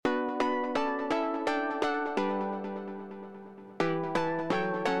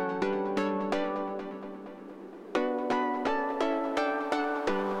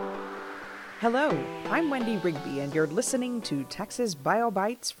Hello, I'm Wendy Rigby, and you're listening to Texas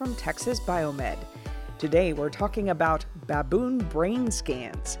BioBites from Texas Biomed. Today, we're talking about baboon brain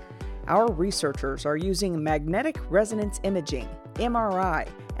scans. Our researchers are using magnetic resonance imaging, MRI,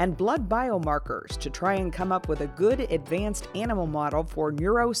 and blood biomarkers to try and come up with a good advanced animal model for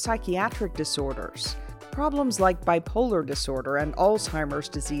neuropsychiatric disorders. Problems like bipolar disorder and Alzheimer's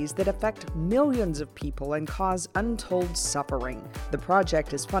disease that affect millions of people and cause untold suffering. The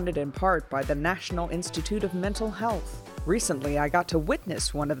project is funded in part by the National Institute of Mental Health. Recently, I got to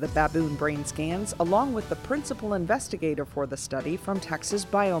witness one of the baboon brain scans along with the principal investigator for the study from Texas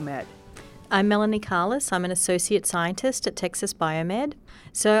Biomed. I'm Melanie Carlis. I'm an associate scientist at Texas Biomed.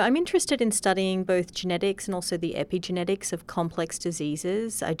 So I'm interested in studying both genetics and also the epigenetics of complex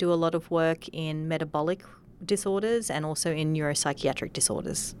diseases. I do a lot of work in metabolic disorders and also in neuropsychiatric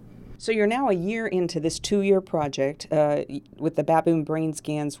disorders. So you're now a year into this 2-year project with the baboon brain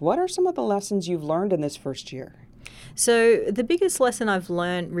scans. What are some of the lessons you've learned in this first year? So the biggest lesson I've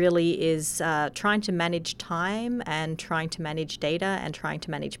learned really is trying to manage time and trying to manage data and trying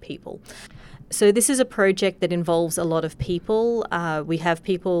to manage people. So this is a project that involves a lot of people. We have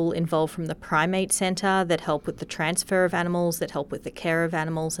people involved from the Primate Center that help with the transfer of animals, that help with the care of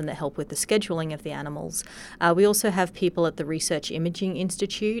animals, and that help with the scheduling of the animals. We also have people at the Research Imaging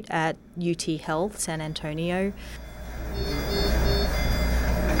Institute at UT Health, San Antonio.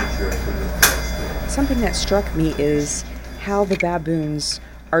 Something that struck me is how the baboons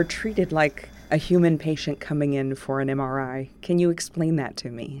are treated like a human patient coming in for an MRI. Can you explain that to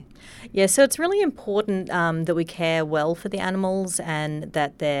me? Yeah, so it's really important that we care well for the animals and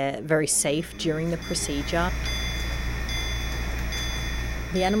that they're very safe during the procedure.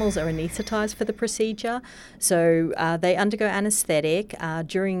 The animals are anaesthetized for the procedure, so they undergo anesthetic.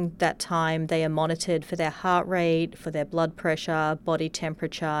 During that time, they are monitored for their heart rate, for their blood pressure, body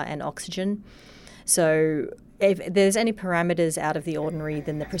temperature, and oxygen. So if there's any parameters out of the ordinary,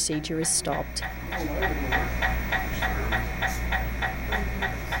 then the procedure is stopped.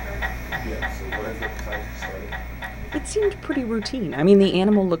 It seemed pretty routine. I mean, the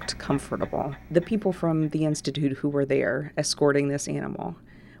animal looked comfortable. The people from the institute who were there escorting this animal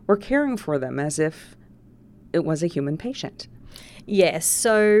were caring for them as if it was a human patient. Yes,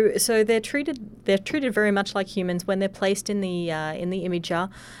 so they're treated very much like humans when they're placed in the imager.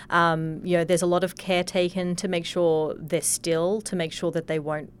 There's a lot of care taken to make sure they're still, to make sure that they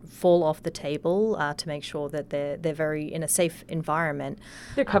won't fall off the table, to make sure that they're very in a safe environment.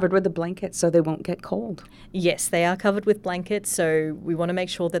 They're covered with a blanket so they won't get cold. Yes, they are covered with blankets, so we want to make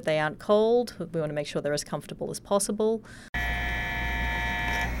sure that they aren't cold. We want to make sure they're as comfortable as possible.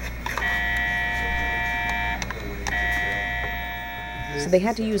 So they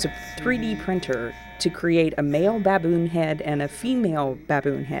had to use a 3D printer to create a male baboon head and a female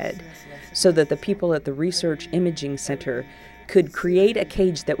baboon head so that the people at the Research Imaging Center could create a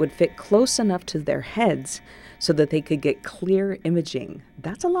cage that would fit close enough to their heads so that they could get clear imaging.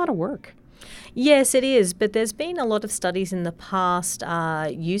 That's a lot of work. Yes, it is, but there's been a lot of studies in the past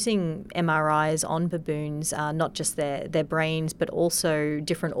using MRIs on baboons, not just their brains, but also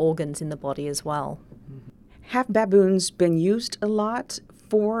different organs in the body as well. Have baboons been used a lot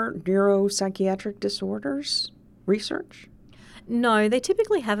for neuropsychiatric disorders research? No, they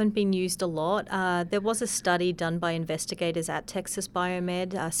typically haven't been used a lot. There was a study done by investigators at Texas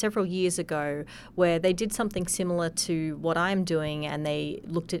Biomed several years ago where they did something similar to what I'm doing, and they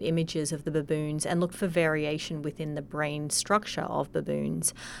looked at images of the baboons and looked for variation within the brain structure of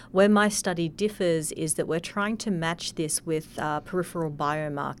baboons. Where my study differs is that we're trying to match this with peripheral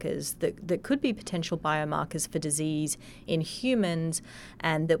biomarkers that could be potential biomarkers for disease in humans,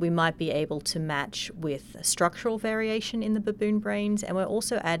 and that we might be able to match with structural variation in the baboon brains, and we're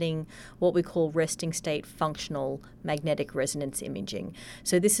also adding what we call resting state functional magnetic resonance imaging.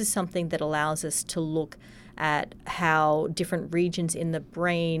 So this is something that allows us to look at how different regions in the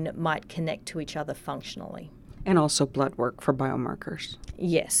brain might connect to each other functionally. And also blood work for biomarkers.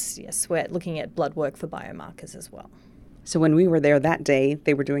 Yes, we're looking at blood work for biomarkers as well. So when we were there that day,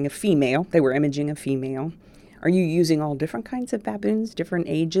 they were doing a female. They were imaging a female. Are you using all different kinds of baboons, different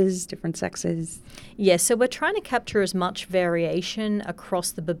ages, different sexes? Yes, so we're trying to capture as much variation across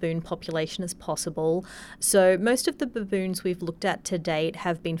the baboon population as possible. So most of the baboons we've looked at to date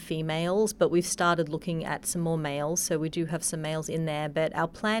have been females, but we've started looking at some more males. So we do have some males in there, but our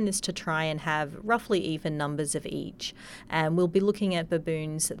plan is to try and have roughly even numbers of each. And we'll be looking at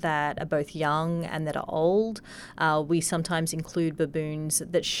baboons that are both young and that are old. We sometimes include baboons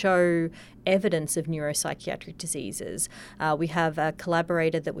that show evidence of neuropsychiatric pediatric diseases. We have a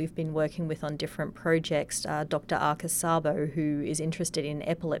collaborator that we've been working with on different projects, Dr. Arcus Sabo, who is interested in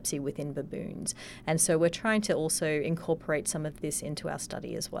epilepsy within baboons. And so we're trying to also incorporate some of this into our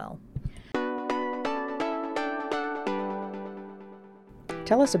study as well.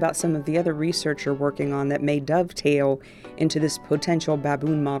 Tell us about some of the other research you're working on that may dovetail into this potential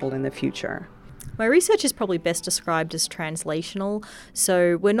baboon model in the future. My research is probably best described as translational.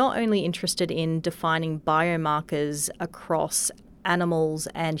 So we're not only interested in defining biomarkers across animals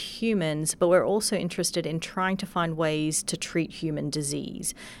and humans, but we're also interested in trying to find ways to treat human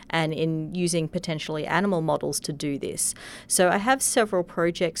disease and in using potentially animal models to do this. So I have several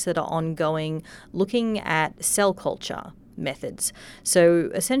projects that are ongoing looking at cell culture methods. So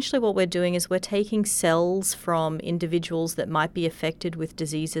essentially what we're doing is we're taking cells from individuals that might be affected with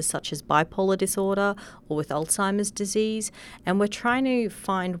diseases such as bipolar disorder or with Alzheimer's disease, and we're trying to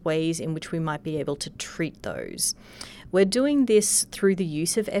find ways in which we might be able to treat those. We're doing this through the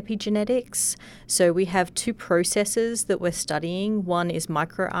use of epigenetics. So we have two processes that we're studying. One is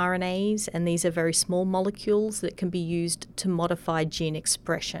microRNAs, and these are very small molecules that can be used to modify gene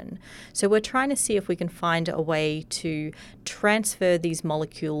expression. So we're trying to see if we can find a way to transfer these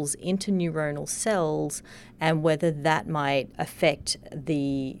molecules into neuronal cells and whether that might affect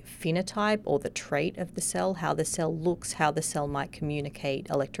the phenotype or the trait of the cell, how the cell looks, how the cell might communicate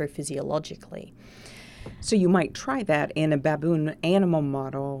electrophysiologically. So you might try that in a baboon animal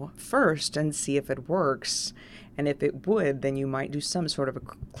model first and see if it works. And if it would, then you might do some sort of a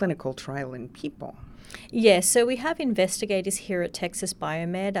clinical trial in people. Yes, so we have investigators here at Texas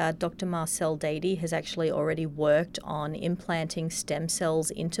Biomed. Dr. Marcel Dady has actually already worked on implanting stem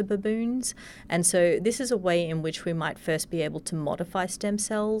cells into baboons. And so this is a way in which we might first be able to modify stem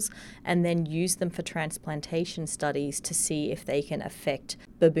cells and then use them for transplantation studies to see if they can affect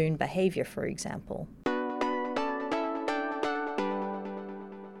baboon behavior, for example.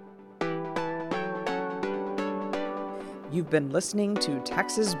 You've been listening to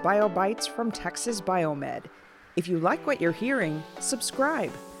Texas BioBites from Texas Biomed. If you like what you're hearing,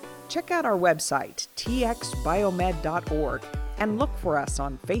 subscribe. Check out our website, txbiomed.org, and look for us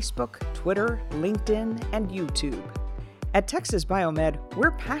on Facebook, Twitter, LinkedIn, and YouTube. At Texas Biomed,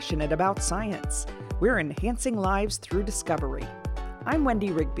 we're passionate about science. We're enhancing lives through discovery. I'm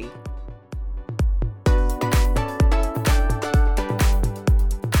Wendy Rigby.